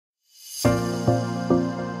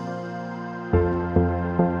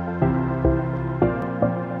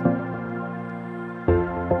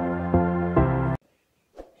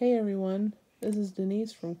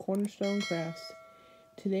Fleece from Cornerstone Crafts.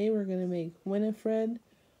 Today we're going to make Winnifred,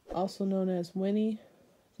 also known as Winnie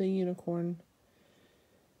the Unicorn.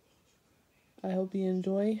 I hope you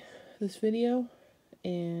enjoy this video,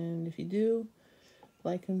 and if you do,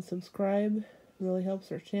 like and subscribe. It really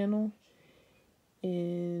helps our channel.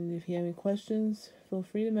 And if you have any questions, feel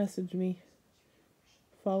free to message me.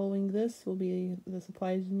 Following this will be the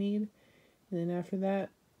supplies you need, and then after that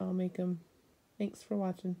I'll make them. Thanks for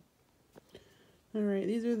watching. Alright,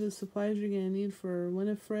 these are the supplies you're going to need for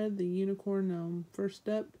Winnifred the Unicorn gnome. First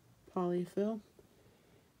step, polyfill.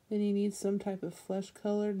 Then you need some type of flesh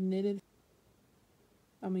colored knitted.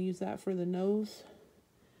 I'm going to use that for the nose.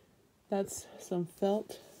 That's some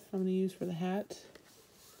felt I'm going to use for the hat.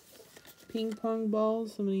 Ping pong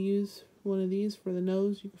balls, I'm going to use one of these for the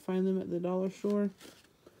nose. You can find them at the dollar store.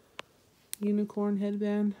 Unicorn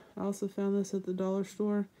headband, I also found this at the dollar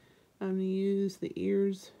store. I'm going to use the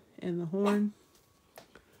ears and the horn.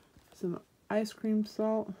 Some ice cream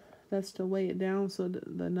salt, that's to weigh it down so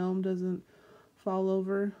the gnome doesn't fall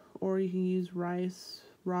over, or you can use rice,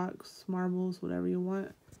 rocks, marbles, whatever you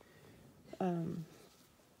want.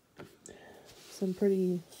 Some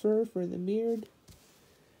pretty fur for the beard.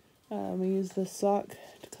 I'm going to use this sock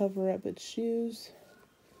to cover up its shoes.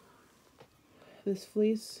 This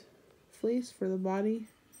fleece for the body.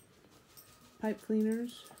 Pipe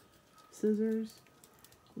cleaners, scissors,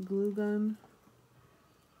 glue gun,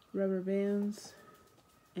 rubber bands,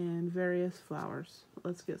 and various flowers.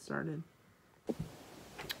 Let's get started.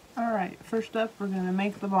 Alright, first up we're going to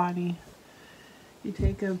make the body. You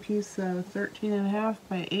take a piece of 13.5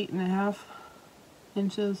 by 8.5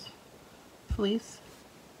 inches fleece.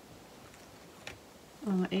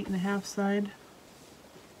 On the 8.5 side,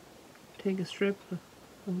 take a strip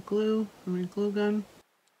of glue from your glue gun.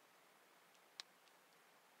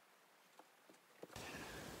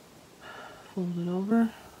 Fold it over.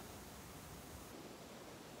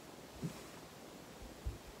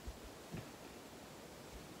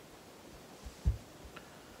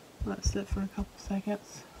 Let it sit for a couple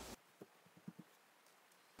seconds.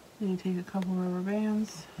 Then you take a couple rubber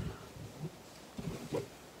bands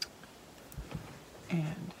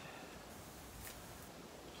and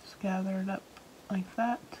just gather it up like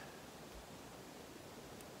that.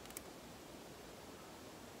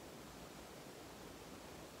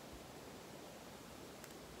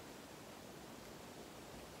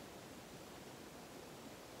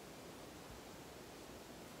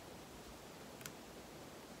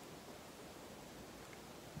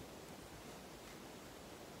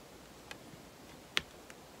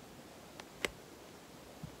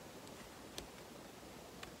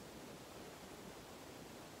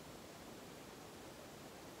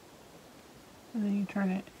 And then you turn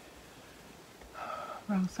it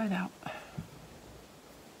wrong side out,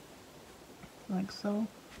 like so.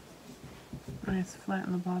 Nice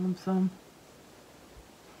flatten the bottom some.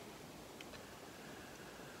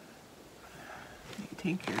 You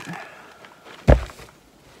take your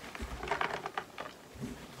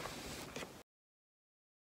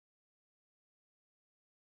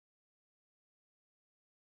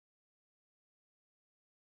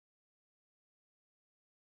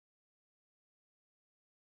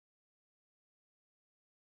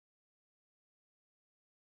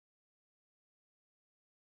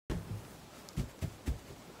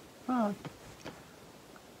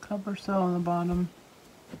cup or so on the bottom.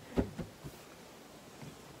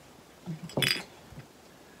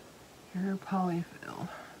 Your polyfill.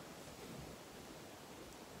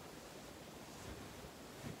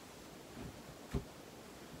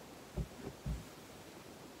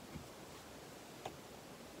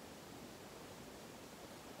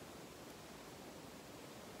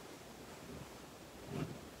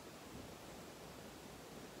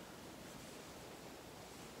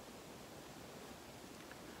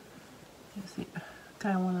 You see,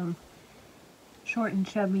 kind of want them short and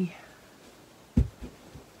chubby. So,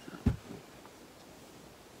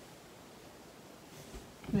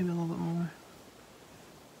 maybe a little bit more.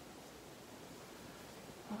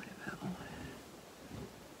 Polyfill.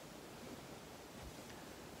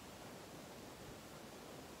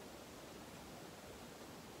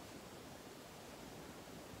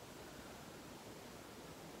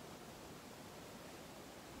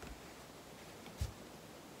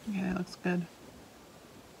 Yeah, that looks good.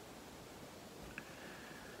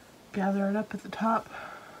 Gather it up at the top,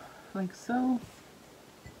 like so.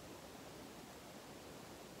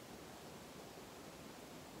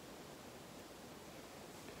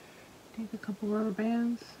 Take a couple rubber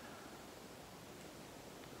bands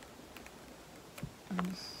and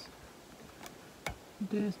just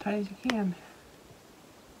do it as tight as you can.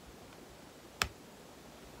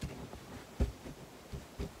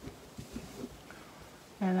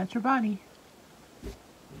 And that's your body.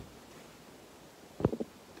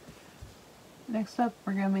 Next up,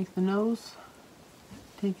 we're going to make the nose.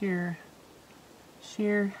 Take your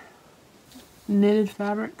sheer knitted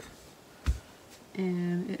fabric,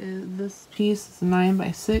 and this piece is 9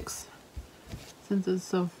 by 6. Since it's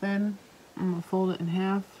so thin, I'm going to fold it in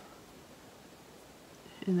half.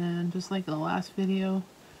 And then, just like the last video,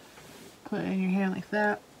 put it in your hand like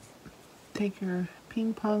that. Take your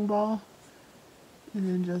ping pong ball, and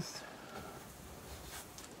then just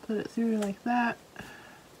put it through like that.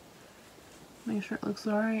 Make sure it looks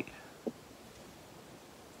alright.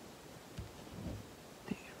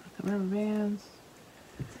 Take the rubber bands,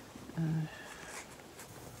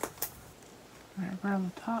 right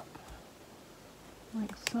around the top,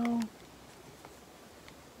 like so.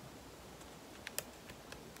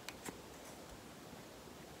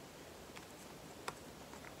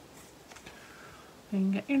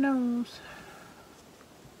 And get your nose.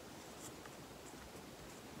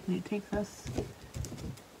 And you take this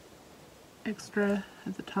extra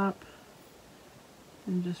at the top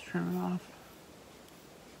and just trim it off.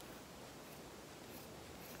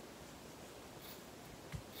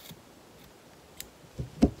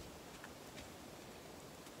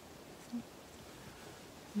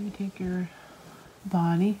 And you take your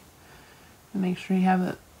body and make sure you have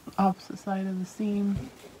it opposite side of the seam.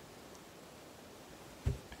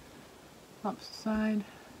 Opposite side.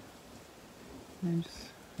 And then just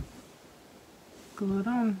glue it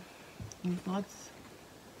on. There's lots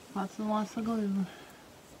and lots of glue.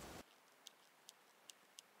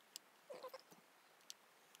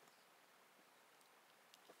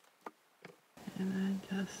 And then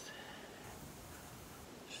just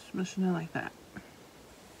smush it in like that.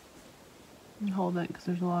 And hold it because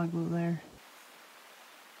there's a lot of glue there.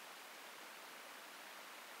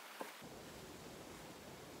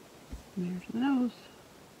 And there's the nose.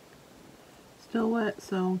 Still wet,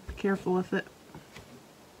 so be careful with it.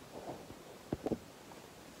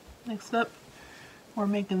 Next up, we're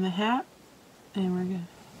making the hat, and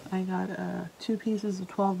I got 2 pieces of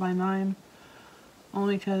 12 by 9,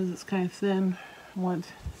 only because it's kind of thin. I want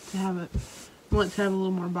to have a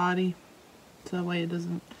little more body, so that way it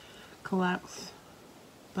doesn't collapse.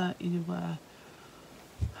 But you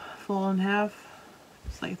fold in half,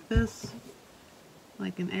 just like this,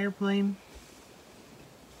 like an airplane.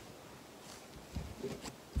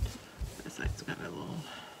 This side's got a little.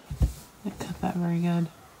 I cut that very good.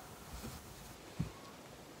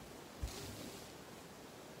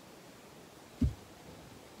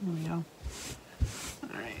 There we go.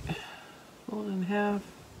 Alright. Fold in half.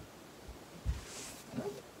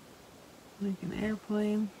 Like an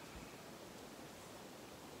airplane.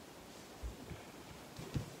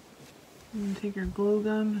 And take your glue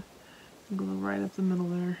gun and glue right up the middle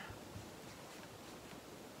there.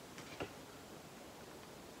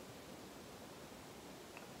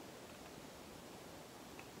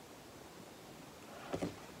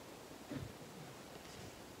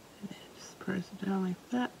 And just press it down like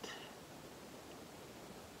that.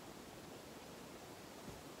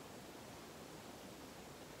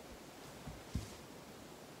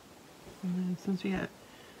 And then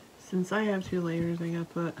since I have 2 layers, I gotta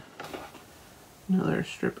put another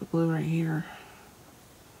strip of glue right here.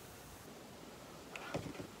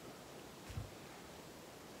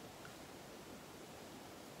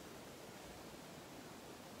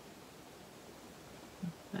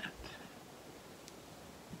 Like that.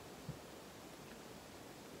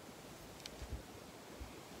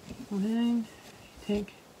 And then you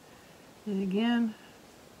take it again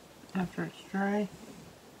after it's dry.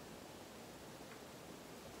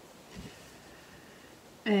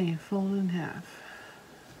 And you fold it in half.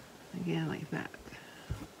 Again, like that.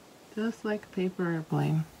 Just like a paper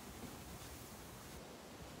airplane.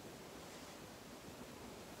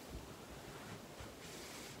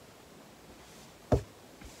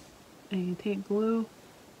 And you take glue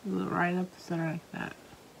it right up the center like that.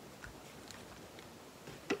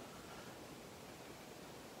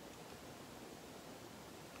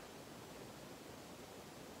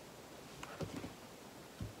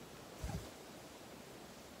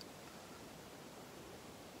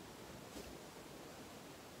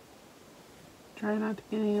 Try not to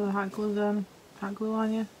get any of the hot glue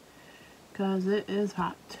on you, because it is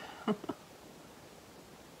hot.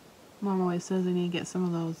 Mom always says I need to get some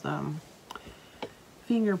of those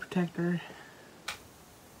finger protector,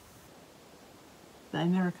 but I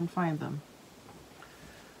never can find them.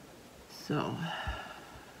 So,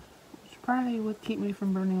 which probably would keep me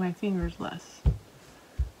from burning my fingers less.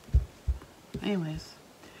 Anyways,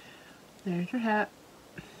 there's your hat.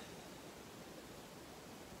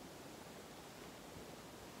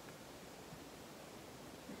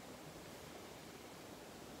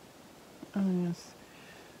 I'm going to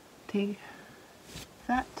take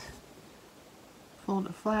that, fold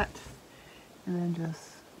it flat, and then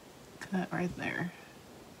just cut right there.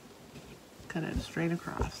 Cut it straight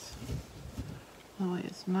across. That way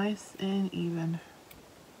it's nice and even.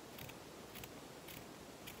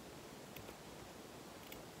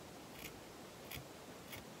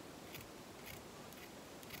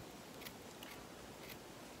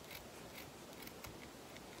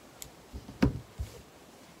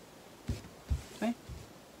 Okay.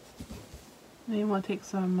 Then you want to take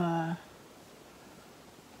some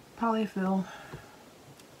polyfill,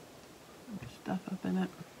 stuff up in it.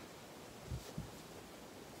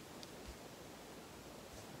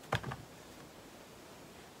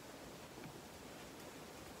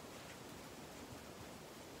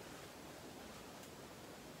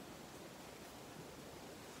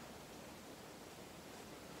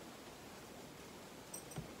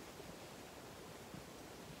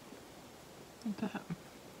 Like that.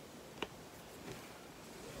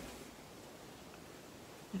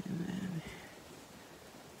 And then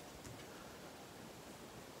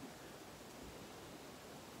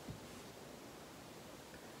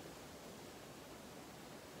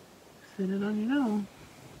fit it on your gnome,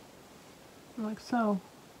 like so.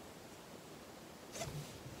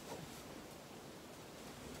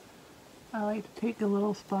 I like to take a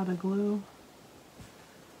little spot of glue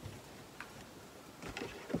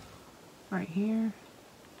right here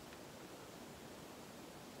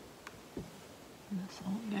and just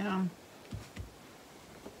hold it down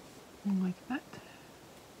like that.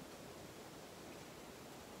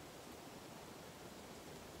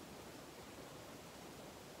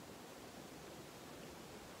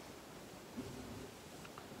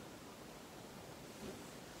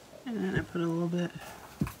 And then I put a little bit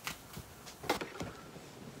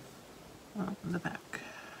on the back.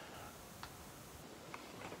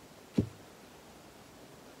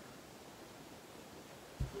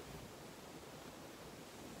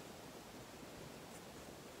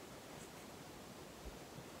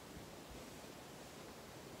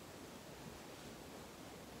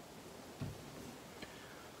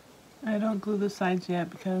 I don't glue the sides yet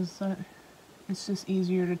because it's just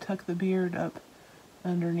easier to tuck the beard up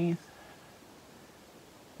underneath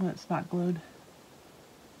when it's not glued.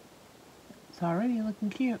 It's already looking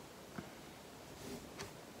cute.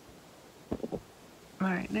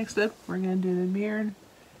 Alright, next up we're going to do the beard.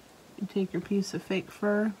 You take your piece of fake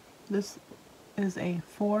fur. This is a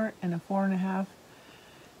 4 and a 4.5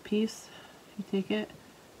 piece. You take it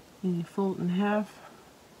and you fold it in half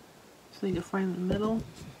so you can find the middle.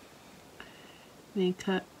 Then you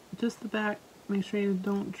cut just the back. Make sure you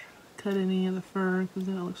don't cut any of the fur because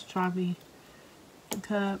then it looks choppy. You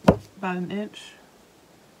cut about an inch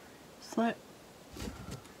slit, a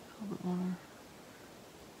little bit longer,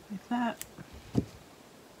 like that.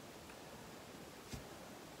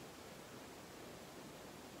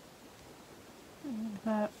 Like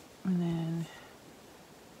that, and then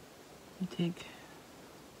you take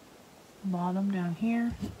the bottom down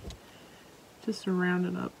here just to round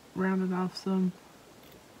it up, round it off some.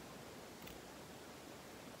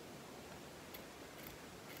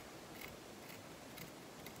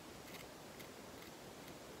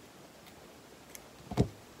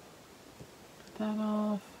 That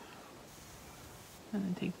off, and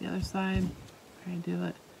then take the other side. Try to do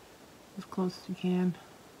it as close as you can.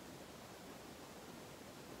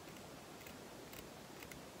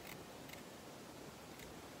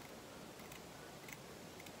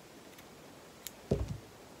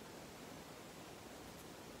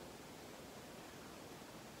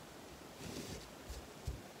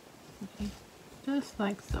 Okay, just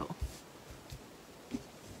like so.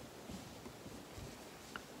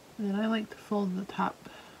 And then I like to fold the top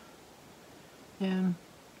in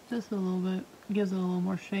just a little bit, gives it a little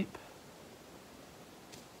more shape,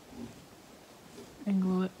 and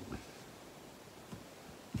glue it.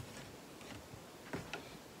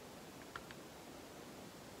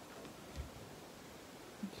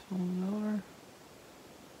 Just fold it over.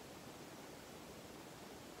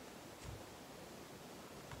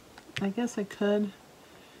 I guess I could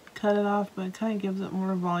cut it off, but it kind of gives it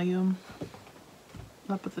more volume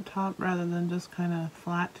up at the top rather than just kind of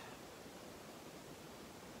flat.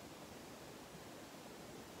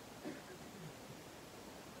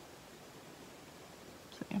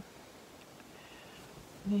 See.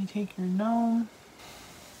 Then you take your gnome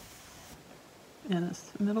and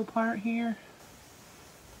this middle part here,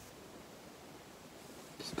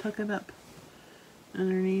 just tuck it up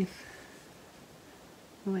underneath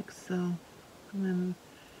like so, and then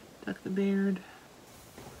tuck the beard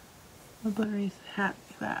up underneath the hat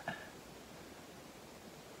like that.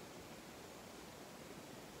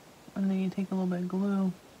 And then you take a little bit of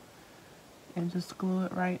glue and just glue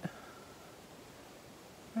it right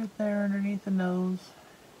there underneath the nose,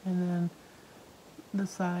 and then the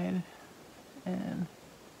side and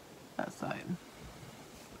that side.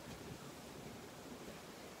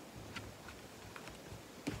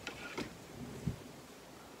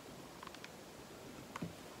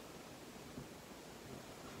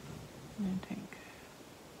 And take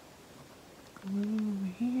glue over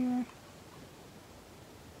here.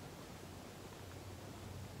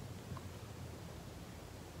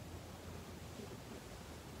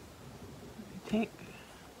 Take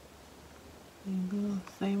and glue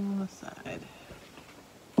the same on the side.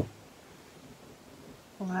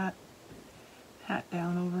 Pull that hat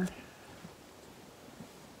down over.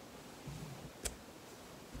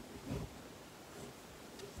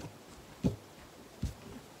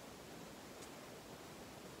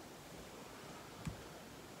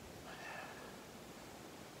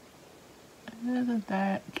 Isn't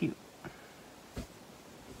that cute?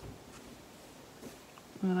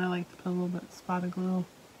 And I like to put a little bit of spotted glue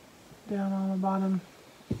down on the bottom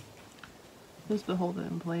just to hold it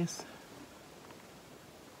in place.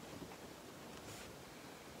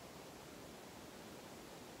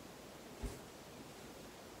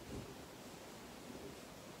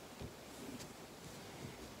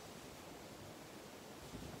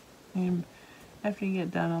 And after you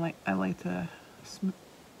get done, I like to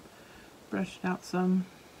brush it out some.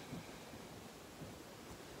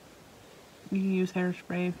 You can use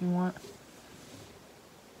hairspray if you want.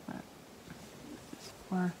 But just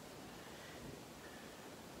for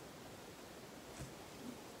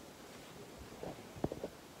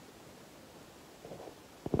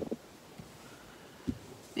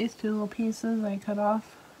these two little pieces I cut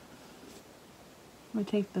off. I'm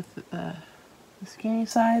gonna take the skinny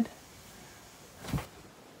side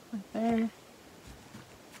right there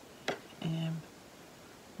and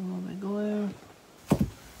a little bit of glue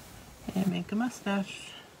and make a mustache.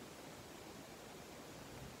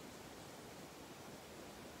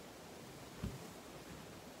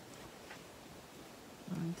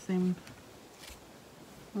 And same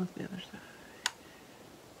with the other side.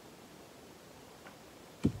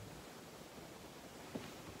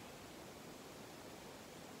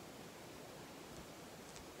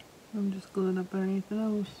 I'm just gluing up underneath the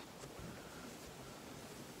nose,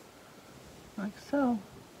 like so.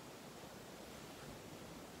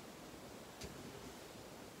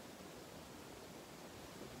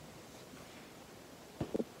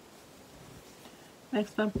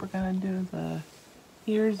 Next up, we're going to do the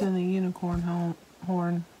ears and the unicorn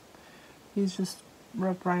horn. These just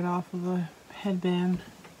rip right off of the headband.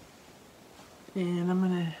 And I'm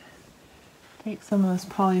going to take some of this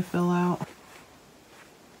polyfill out.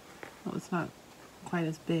 Oh, it's not quite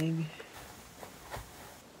as big.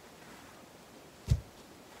 There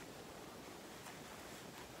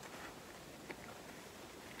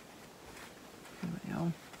we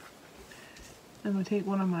go. I'm going to take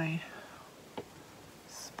one of my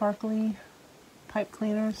sparkly pipe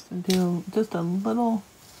cleaners and do just a little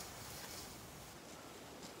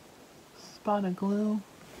spot of glue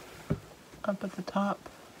up at the top,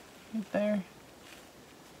 right there.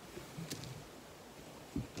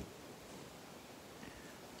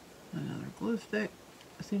 Another glue stick.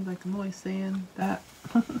 It seems like I'm always saying that.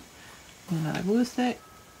 Another glue stick.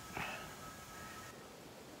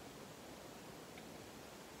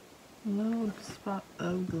 Little spot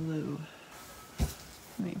of glue.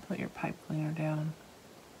 Then you put your pipe cleaner down.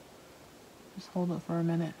 Just hold it for a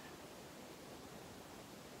minute.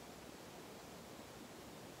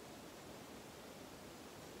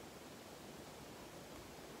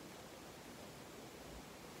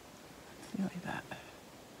 See, like that.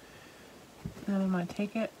 Then I'm going to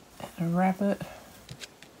take it and wrap it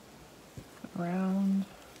around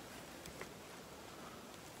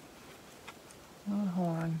the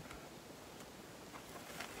horn.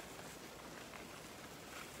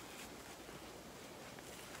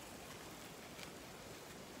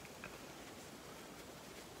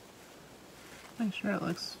 Make sure it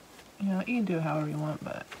looks, you can do it however you want,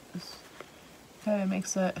 but just kind of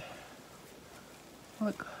makes it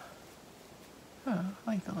look, I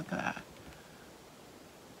like the look of that.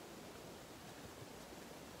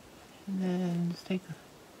 And then just take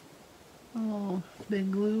a little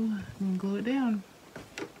big glue and glue it down.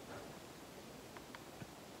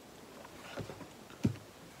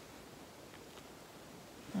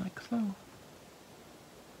 Like so.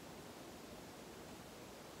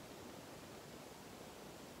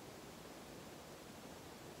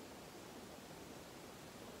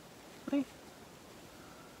 See?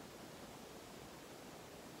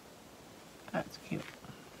 That's cute.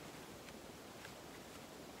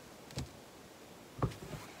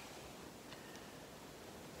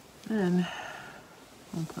 And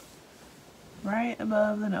we'll put right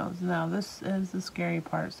above the nose. Now this is the scary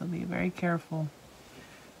part, so be very careful.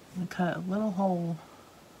 I'm gonna cut a little hole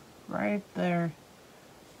right there.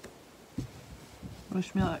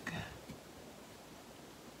 Wish me luck.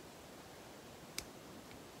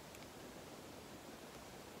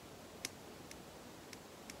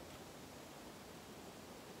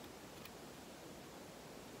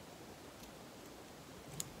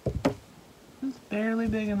 It's barely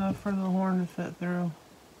big enough for the horn to fit through.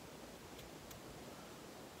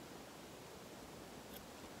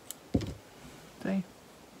 See?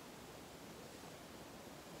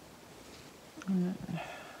 And then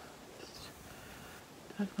just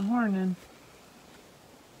tuck the horn in.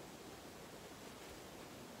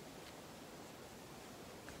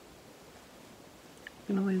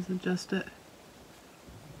 You can always adjust it.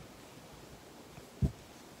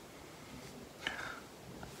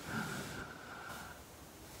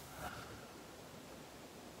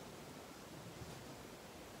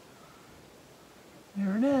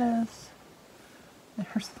 There it is.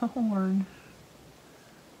 There's the horn.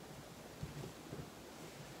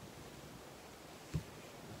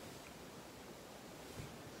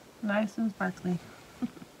 Nice and sparkly.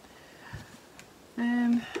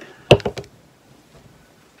 And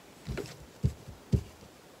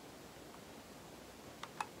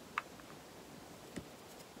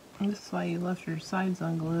this is why you left your sides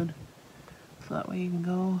unglued, so that way you can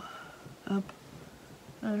go up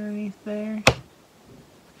underneath there.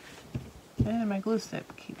 And my glue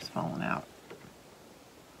stick keeps falling out.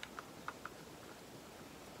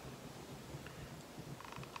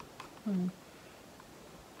 And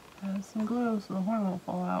add some glue so the horn won't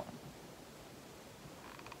fall out.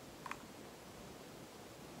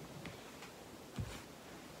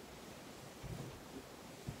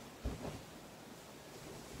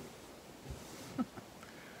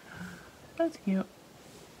 That's cute.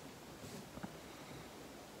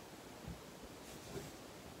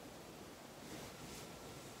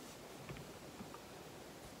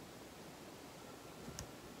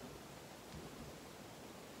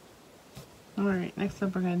 Alright, next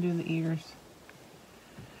up we're going to do the ears.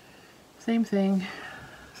 Same thing.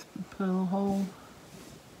 Just put a little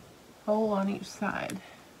hole on each side.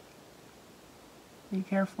 Be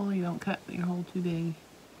careful you don't cut your hole too big.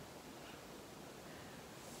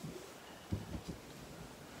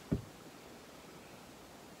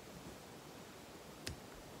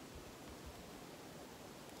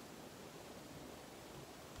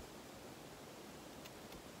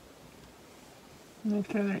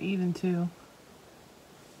 Make sure they're even too.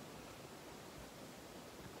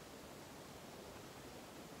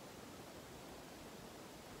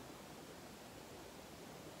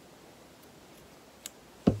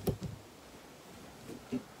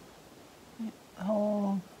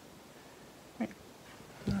 Hole right.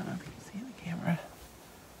 I don't know if you can see in the camera.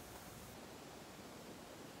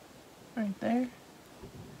 Right there.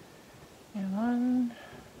 And one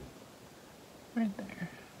right there.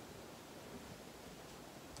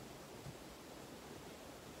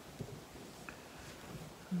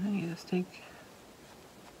 And then you just take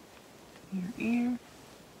your ear and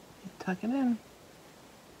tuck it in.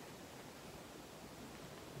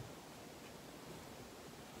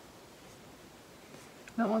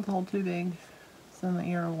 Don't want the hole too big, so then the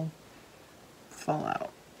ear will fall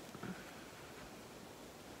out.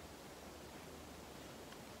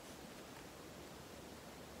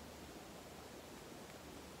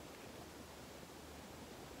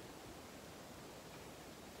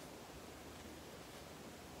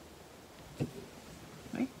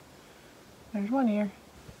 See? There's one ear.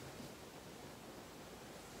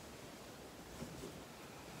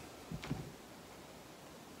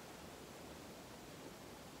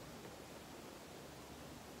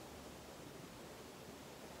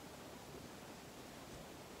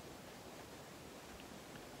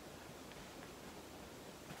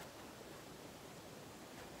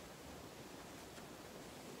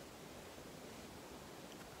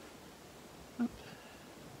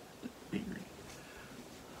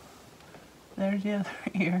 There's the other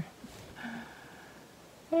ear.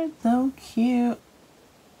 It's so cute.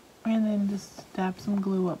 And then just dab some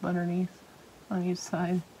glue up underneath on each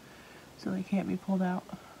side so they can't be pulled out.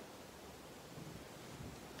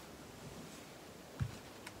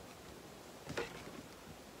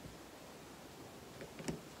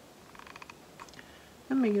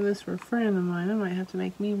 I'm making this for a friend of mine. I might have to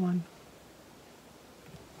make me one.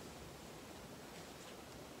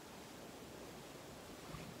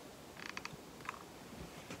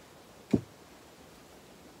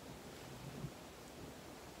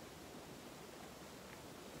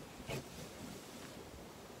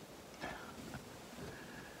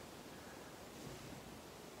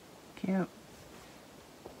 Cute.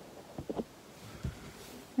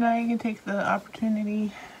 Now you can take the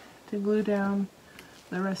opportunity to glue down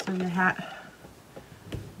the rest of your hat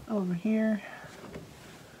over here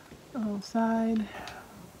on the side,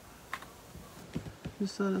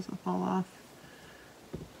 just so it doesn't fall off.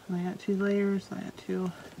 And I got 2 layers, I got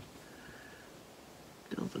 2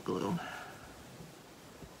 bills of glue.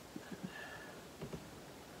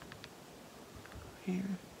 Here.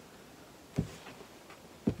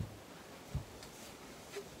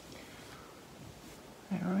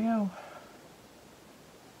 There we go.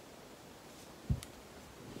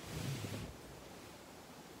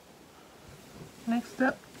 Next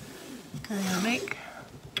up, we're gonna make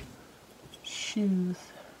shoes.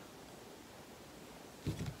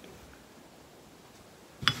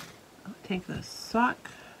 I'll take this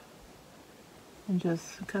sock and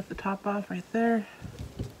just cut the top off right there,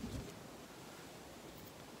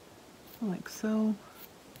 like so.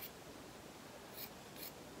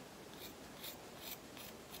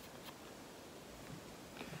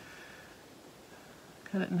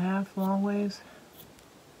 Cut it in half long ways.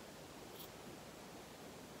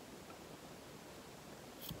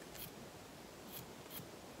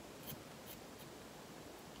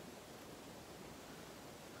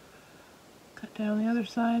 Cut down the other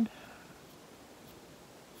side.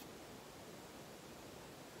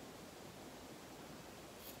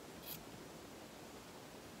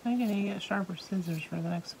 I'm gonna get sharper scissors for the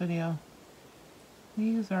next video.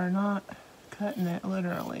 These are not cutting it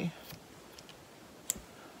literally.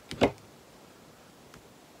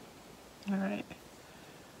 Alright,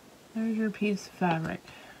 there's your piece of fabric.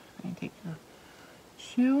 You take your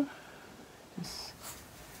shoe, just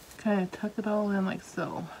kind of tuck it all in like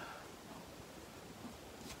so.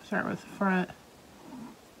 Start with the front,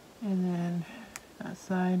 and then that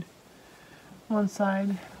side, one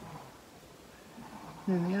side,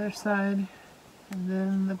 then the other side, and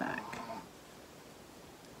then the back.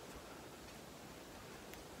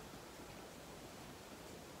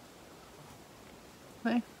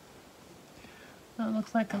 Okay. So it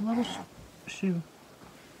looks like a little shoe.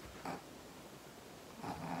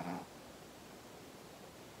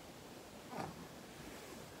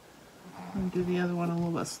 I'm gonna do the other one a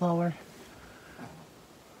little bit slower.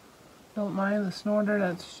 Don't mind the snorter,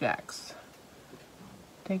 that's Jack's.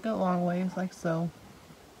 Take it long ways like so.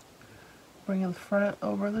 Bring the front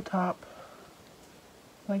over the top,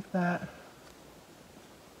 like that.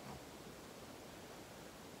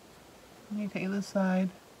 And you take this side,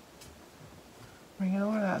 bring it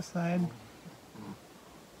over that side. I'm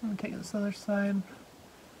going to take this other side,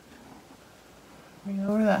 bring it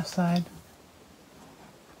over that side.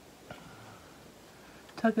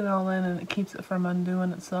 Tuck it all in and it keeps it from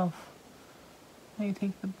undoing itself. Now you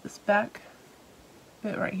take this back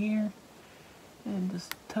bit right here and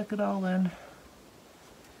just tuck it all in.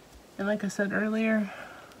 And like I said earlier,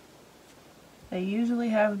 they usually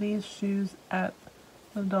have these shoes at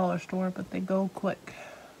the dollar store, but they go quick.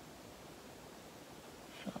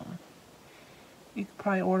 So you could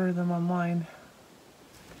probably order them online.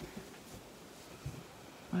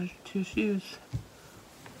 There's your 2 shoes.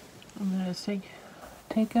 I'm gonna just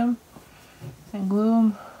take them and glue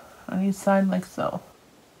them on each side like so.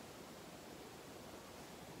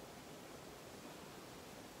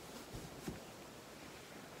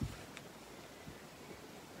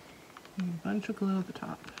 And a bunch of glue at the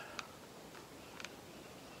top.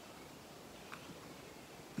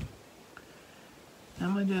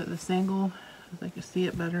 I'm going to do it this angle so I can see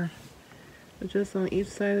it better, but just on each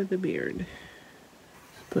side of the beard.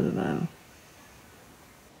 Just put it on.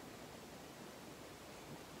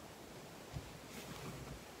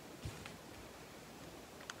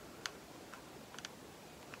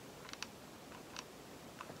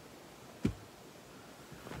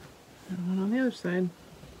 And one on the other side.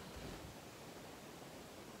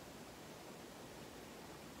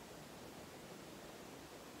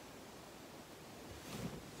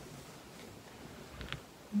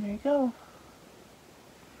 And there you go.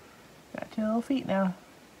 Got 2 little feet now.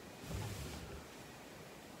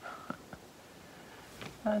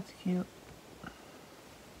 That's cute.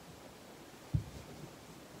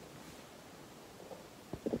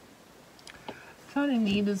 Kind of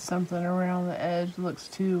needed something around the edge that looks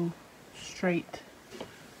too straight.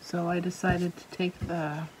 So I decided to take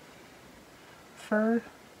the fur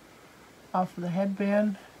off of the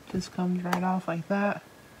headband. Just comes right off like that.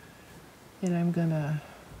 And I'm gonna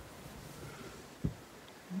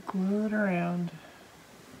glue it around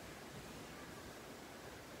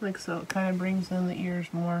like so. It kind of brings in the ears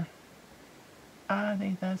more. I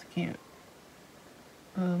think that's cute.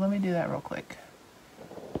 Let me do that real quick.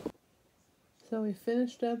 So we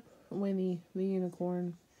finished up Winnie the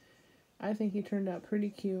Unicorn. I think he turned out pretty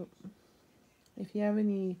cute. If you have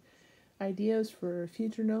any ideas for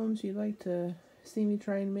future gnomes you'd like to see me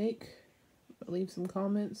try and make, leave some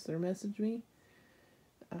comments or message me,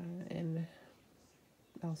 and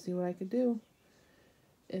I'll see what I could do.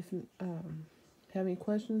 If have any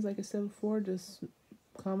questions, like I said before, just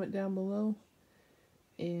comment down below.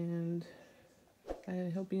 And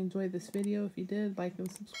I hope you enjoyed this video. If you did, like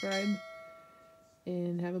and subscribe.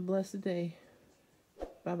 And have a blessed day.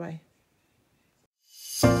 Bye-bye.